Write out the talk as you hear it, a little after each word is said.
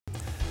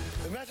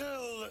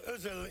Mesut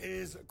Ozil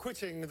is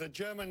quitting the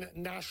German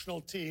national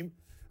team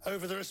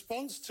over the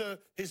response to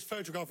his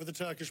photograph with the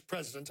Turkish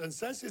president and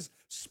says his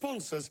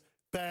sponsors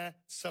bear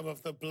some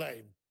of the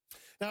blame.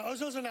 Now,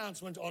 Ozil's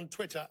announcement on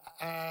Twitter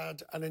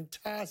had an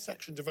entire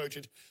section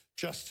devoted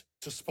just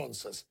to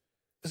sponsors.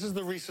 This is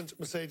the recent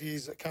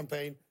Mercedes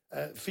campaign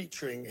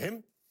featuring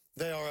him.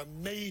 They are a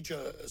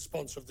major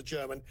sponsor of the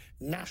German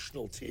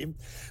national team.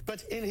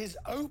 But in his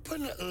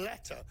open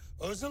letter,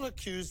 Ozil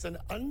accused an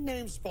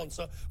unnamed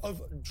sponsor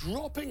of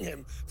dropping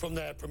him from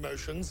their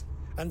promotions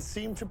and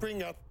seemed to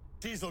bring up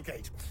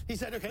Dieselgate. He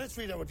said, OK, let's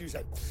read out what you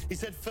said. He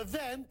said, for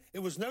them, it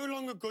was no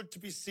longer good to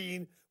be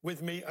seen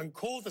with me and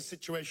called the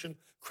situation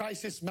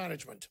crisis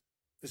management.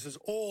 This is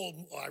all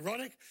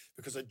ironic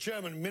because a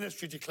German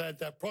ministry declared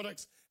their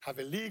products have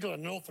illegal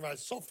and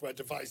unauthorized software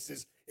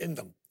devices in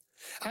them.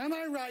 Am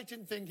I right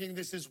in thinking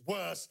this is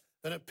worse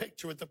than a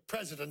picture with the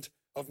president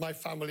of my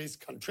family's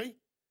country?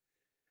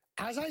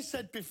 As I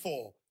said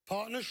before,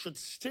 partners should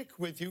stick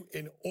with you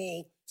in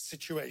all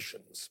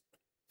situations.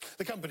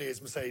 The company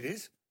is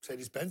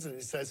Mercedes-Benz, and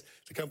he says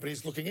the company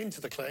is looking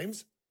into the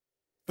claims.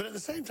 But at the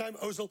same time,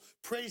 Ozil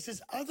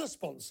praises other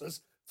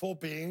sponsors for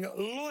being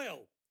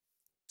loyal.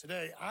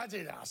 Today,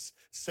 Adidas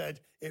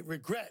said it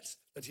regrets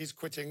that he's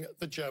quitting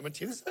the German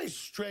team. This is a very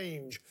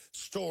strange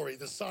story,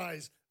 the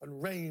size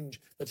and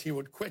range that he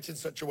would quit in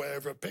such a way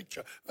over a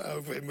picture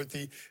of him with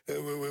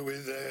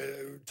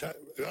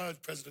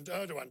President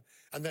Erdogan,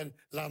 and then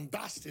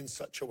lambast in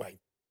such a way.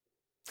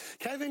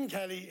 Kevin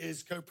Kelly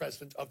is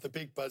co-president of the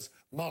Big Buzz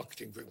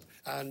Marketing Group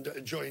and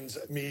joins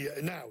me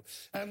now.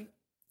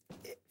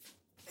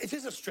 It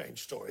is a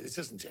strange story, this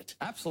isn't it?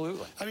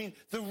 Absolutely. I mean,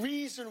 the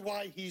reason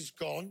why he's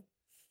gone,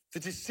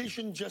 the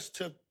decision just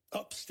to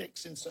up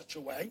sticks in such a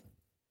way.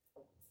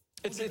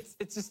 It's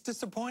just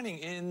disappointing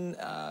in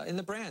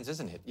the brands,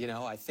 isn't it? You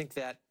know, I think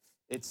that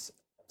it's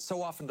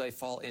so often they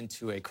fall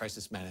into a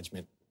crisis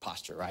management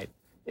posture, right?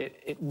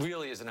 It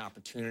really is an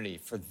opportunity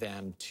for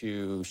them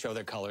to show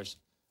their colors,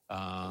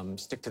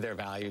 stick to their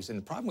values. And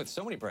the problem with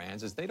so many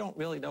brands is they don't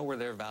really know where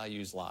their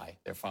values lie.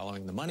 They're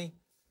following the money,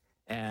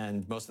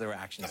 and most of their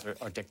actions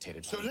are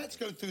dictated. So let's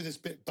go through this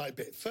bit by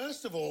bit.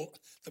 First of all,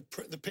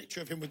 the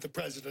picture of him with the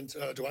President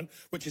Erdogan,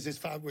 which is his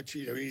family, which,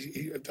 you know,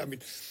 I mean,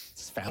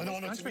 it's an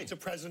honour to meet the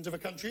president of a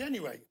country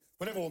anyway.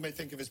 Whatever one may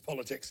think of his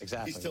politics,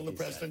 exactly. He's still the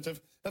president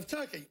of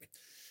Turkey.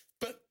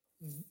 But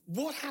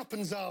what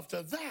happens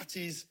after that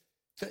is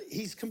that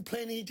he's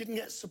complaining he didn't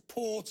get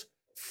support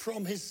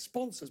from his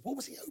sponsors. What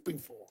was he hoping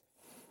for?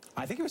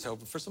 I think he was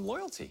hoping for some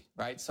loyalty,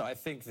 right? So I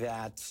think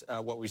that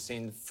what we've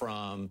seen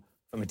from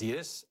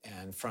Adidas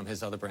and from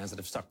his other brands that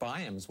have stuck by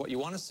him is what you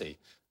want to see.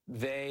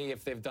 They,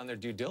 if they've done their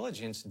due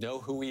diligence, know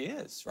who he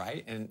is,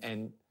 right? And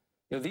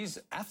you know, these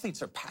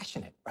athletes are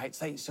passionate, right?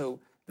 So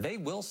they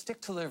will stick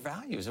to their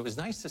values. It was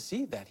nice to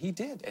see that he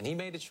did, and he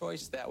made a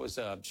choice that was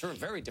sure a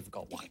very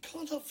difficult one. I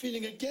can't help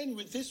feeling again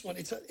with this one.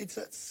 It's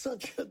at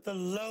such at the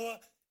lower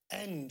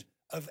end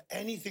of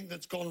anything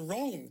that's gone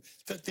wrong.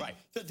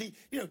 You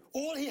know,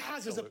 all he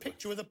has is a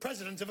picture with the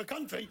president of a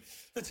country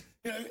that,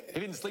 you know, he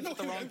didn't sleep with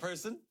the wrong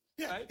person.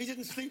 Yeah, right? He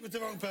didn't sleep with the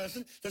wrong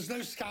person. There's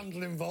no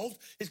scandal involved.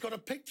 He's got a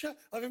picture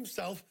of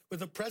himself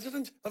with the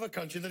president of a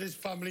country that his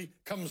family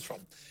comes from.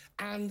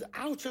 And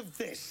out of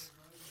this,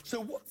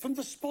 so what, from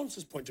the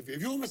sponsor's point of view,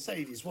 if you're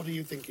Mercedes, what are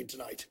you thinking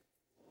tonight?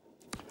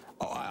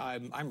 Oh,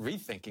 I'm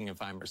rethinking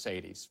if I'm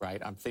Mercedes,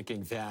 right? I'm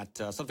thinking that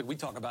something we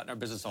talk about in our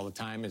business all the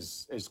time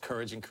is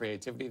courage and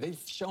creativity. They've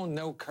shown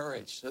no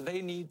courage, so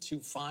they need to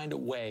find a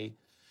way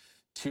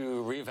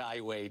to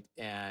reevaluate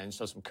and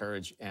show some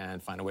courage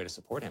and find a way to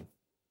support him.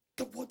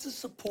 But what does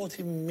support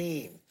him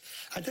mean?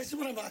 And this is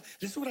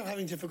what I'm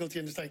having difficulty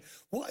understanding.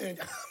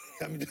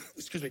 I mean,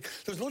 excuse me.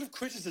 There's a lot of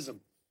criticism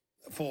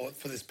for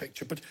this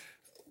picture, but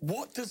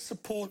what does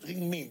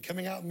supporting mean?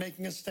 Coming out and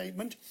making a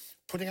statement,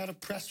 putting out a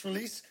press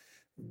release,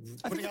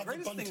 putting out the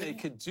greatest thing they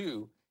could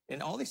do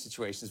in all these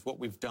situations, what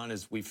we've done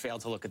is we've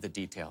failed to look at the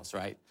details,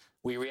 right?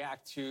 We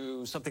react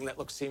to something that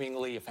looks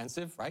seemingly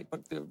offensive, right?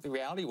 But the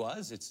reality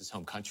was it's his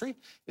home country.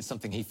 It's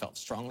something he felt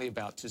strongly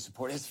about to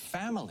support his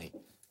family.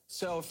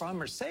 So if I'm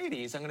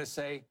Mercedes, I'm going to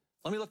say,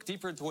 let me look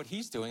deeper into what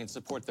he's doing and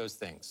support those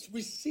things.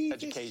 We see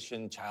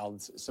education,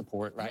 child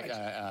support, right?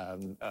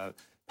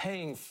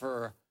 Paying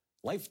for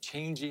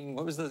life-changing,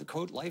 what was the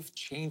quote?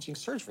 Life-changing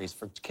surgeries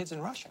for kids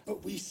in Russia.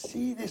 But we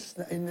see this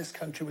in this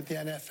country with the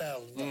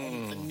NFL,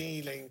 the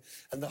kneeling,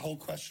 and the whole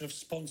question of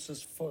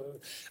sponsors for.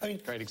 I mean,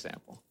 great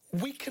example.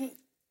 We can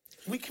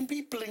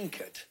be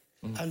blinkered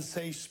and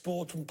say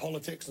sport and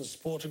politics and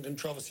sport and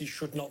controversy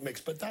should not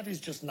mix, but that is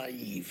just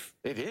naive.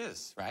 It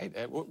is,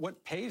 right?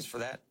 What pays for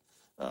that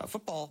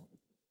football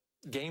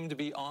game to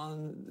be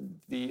on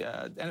the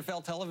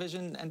NFL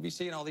television,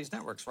 NBC, and all these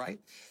networks, right?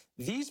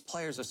 These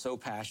players are so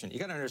passionate. You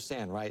got to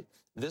understand, right?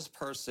 This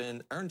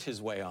person earned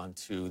his way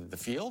onto the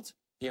field.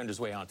 He earned his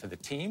way onto the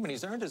team, and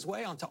he's earned his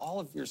way onto all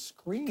of your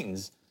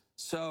screens.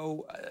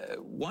 So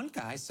one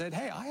guy said,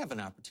 hey, I have an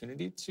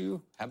opportunity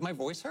to have my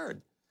voice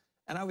heard.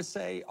 And I would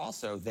say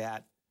also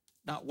that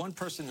not one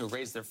person who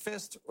raised their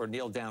fist or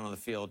kneeled down on the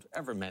field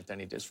ever meant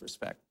any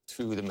disrespect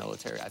to the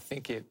military. I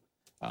think it,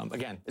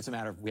 again, it's a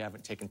matter of we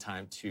haven't taken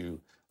time to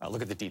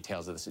look at the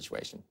details of the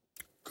situation.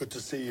 Good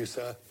to see you,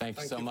 sir. Thank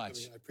you so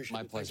much. I appreciate it. My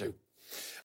Thank pleasure. you.